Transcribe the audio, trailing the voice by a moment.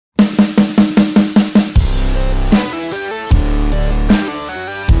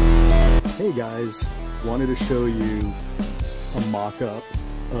is, wanted to show you a mock-up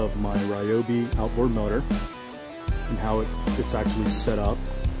of my Ryobi outboard motor and how it's actually set up.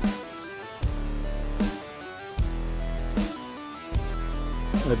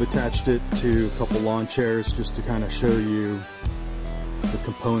 I've attached it to a couple lawn chairs just to kind of show you the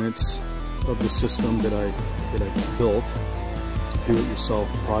components of the system that I built. It's a do-it-yourself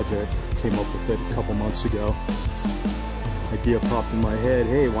project. Came up with it a couple months ago. Idea popped in my head,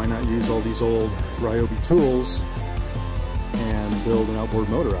 hey, why not use all these old Ryobi tools and build an outboard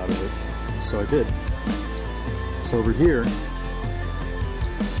motor out of it? So I did. So over here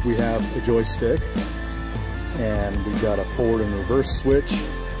we have a joystick, and we've got a forward and reverse switch.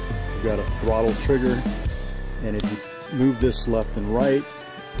 We've got a throttle trigger, and if you move this left and right,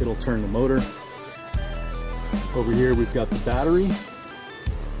 it'll turn the motor. Over here we've got the battery.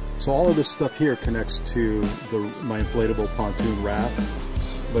 So all of this stuff here connects to my inflatable pontoon raft,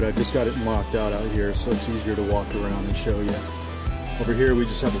 but I just got it mocked out here so it's easier to walk around and show you. Over here we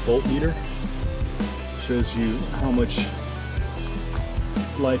just have a voltmeter. Shows you how much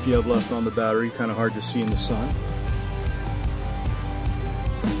life you have left on the battery, kind of hard to see in the sun.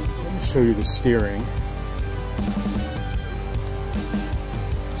 Let me show you the steering.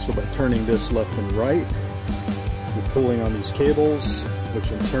 So by turning this left and right, you're pulling on these cables,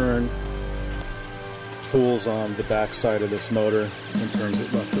 which in turn pulls on the back side of this motor and turns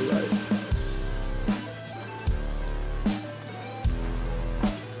it left or right.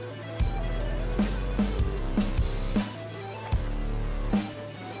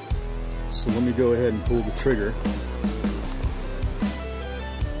 So let me go ahead and pull the trigger.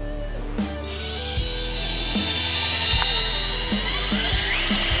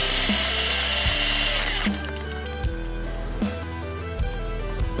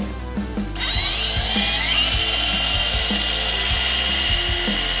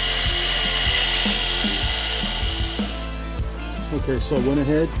 Okay, so I went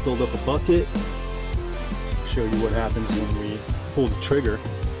ahead, filled up a bucket. Show you what happens when we pull the trigger.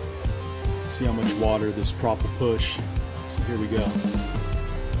 See how much water this prop will push. So here we go.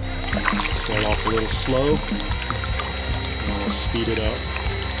 Start off a little slow, and we'll speed it up.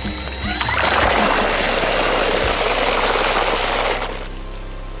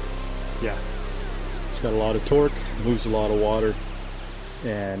 Yeah, it's got a lot of torque, moves a lot of water,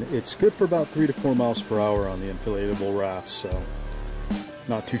 and it's good for about 3 to 4 miles per hour on the inflatable raft, so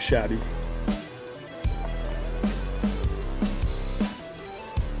not too shabby.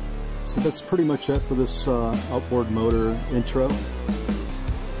 So that's pretty much it for this outboard motor intro.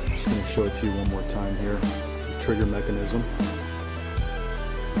 Just going to show it to you one more time here. The trigger mechanism,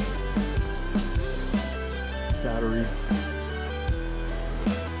 battery,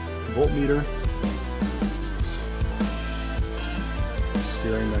 voltmeter,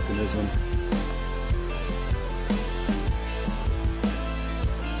 steering mechanism.